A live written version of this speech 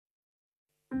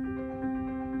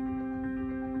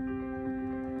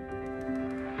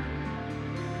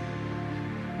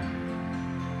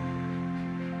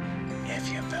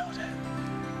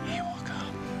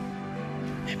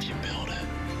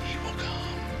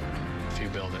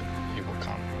build it, he will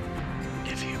come.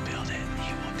 If you build it,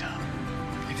 he will come.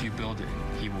 If you build it,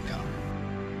 he will come.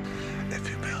 If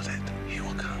you build it, he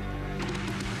will come.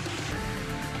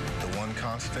 The one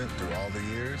constant through all the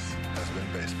years has been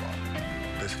baseball.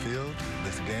 This field,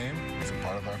 this game, is a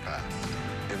part of our past.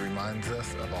 It reminds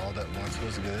us of all that once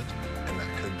was good and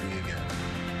that could be again.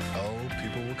 Oh,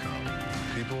 people will come.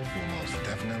 People will most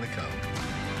definitely come.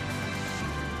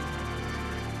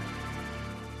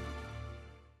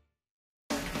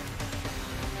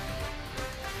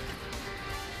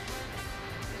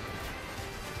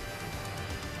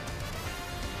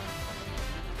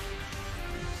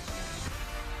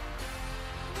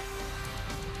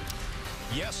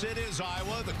 Yes, it is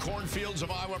Iowa, the cornfields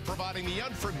of Iowa, providing the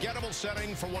unforgettable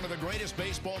setting for one of the greatest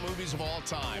baseball movies of all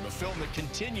time, a film that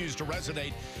continues to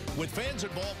resonate with fans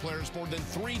and ball players more than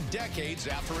 3 decades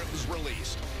after it was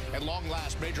released. At long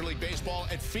last, Major League Baseball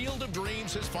at Field of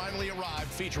Dreams has finally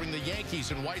arrived, featuring the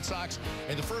Yankees and White Sox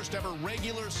in the first ever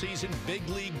regular season big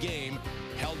league game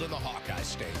held in the Hawkeye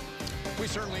State. We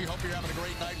certainly hope you're having a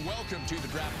great night. Welcome to the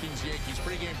DraftKings Yankees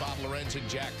pregame. Bob Lorenz and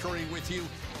Jack Curry with you.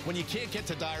 When you can't get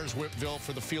to Dyer's Whipville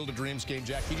for the Field of Dreams game,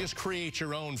 Jack, you just create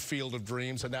your own Field of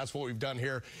Dreams, and that's what we've done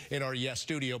here in our Yes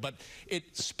studio. But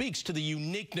it speaks to the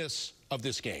uniqueness of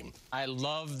this game. I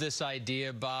love this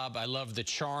idea, Bob. I love the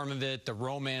charm of it, the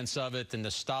romance of it, the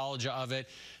nostalgia of it.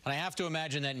 And I have to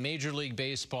imagine that Major League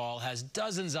Baseball has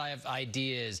dozens of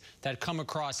ideas that come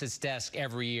across its desk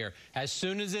every year. As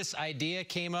soon as this idea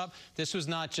came up, this was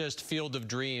not just Field of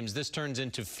Dreams. This turns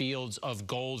into Fields of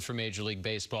Gold for Major League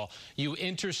Baseball. You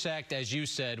intersect, as you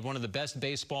said, one of the best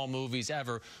baseball movies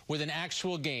ever with an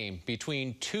actual game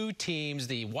between 2 teams,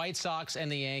 the White Sox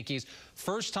and the Yankees.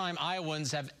 First time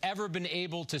Iowans have ever been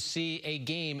able to see a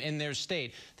game in their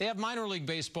state. They have minor league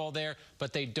baseball there,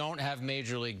 but they don't have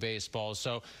Major League Baseball.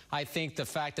 So I think the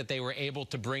fact that they were able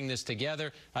to bring this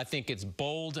together, I think it's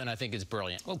bold and I think it's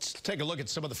brilliant. Let's take a look at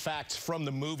some of the facts from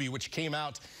the movie, which came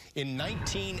out in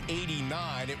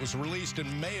 1989. It was released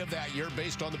in May of that year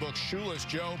based on the book Shoeless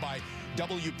Joe by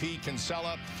W.P.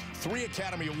 Kinsella. 3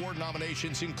 Academy Award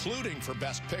nominations, including for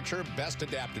Best Picture, Best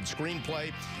Adapted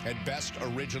Screenplay, and Best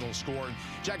Original Score.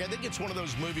 Jack, I think it's one of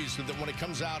those movies that when it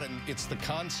comes out and it's the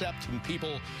concept and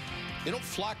people, they don't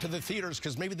flock to the theaters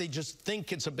because maybe they just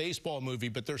think it's a baseball movie,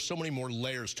 but there's so many more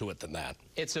layers to it than that.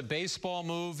 It's a baseball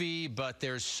movie, but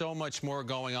there's so much more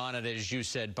going on in it, as you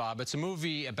said, Bob. It's a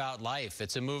movie about life.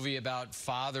 It's a movie about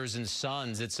fathers and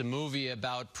sons. It's a movie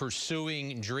about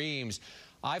pursuing dreams.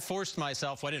 I forced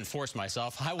myself, well, I didn't force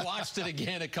myself. I watched it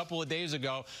again a couple of days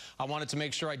ago. I wanted to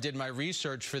make sure I did my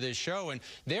research for this show. And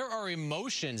there are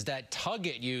emotions that tug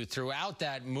at you throughout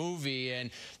that movie. And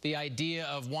the idea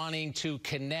of wanting to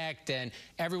connect and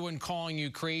everyone calling you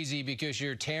crazy because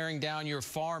you're tearing down your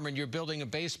farm and you're building a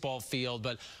baseball field.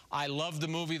 But I loved the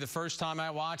movie the first time I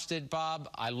watched it, Bob.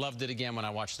 I loved it again when I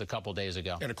watched it a couple days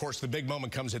ago. And, of course, the big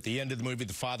moment comes at the end of the movie,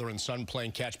 the father and son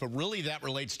playing catch. But really that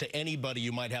relates to anybody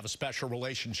you might have a special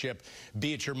relationship,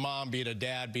 be it your mom, be it a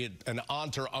dad, be it an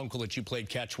aunt or uncle that you played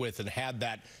catch with and had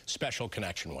that special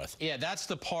connection with. Yeah, that's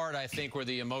the part, I think, where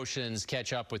the emotions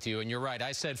catch up with you. And you're right,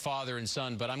 I said father and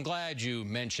son, but I'm glad you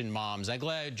mentioned moms. I'm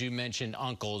glad you mentioned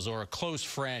uncles or a close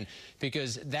friend,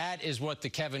 because that is what the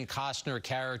Kevin Costner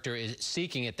character is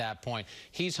seeking at that point.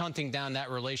 He's hunting down that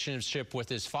relationship with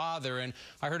his father. And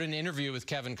I heard an interview with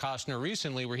Kevin Costner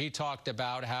recently where he talked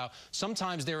about how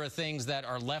sometimes there are things that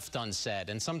are left unsaid,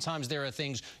 and sometimes there are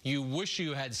things you wish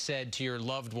you had said to your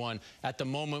loved one at the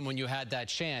moment when you had that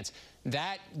chance.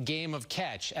 That game of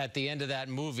catch at the end of that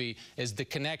movie is the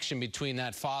connection between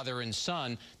that father and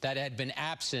son that had been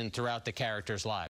absent throughout the character's life.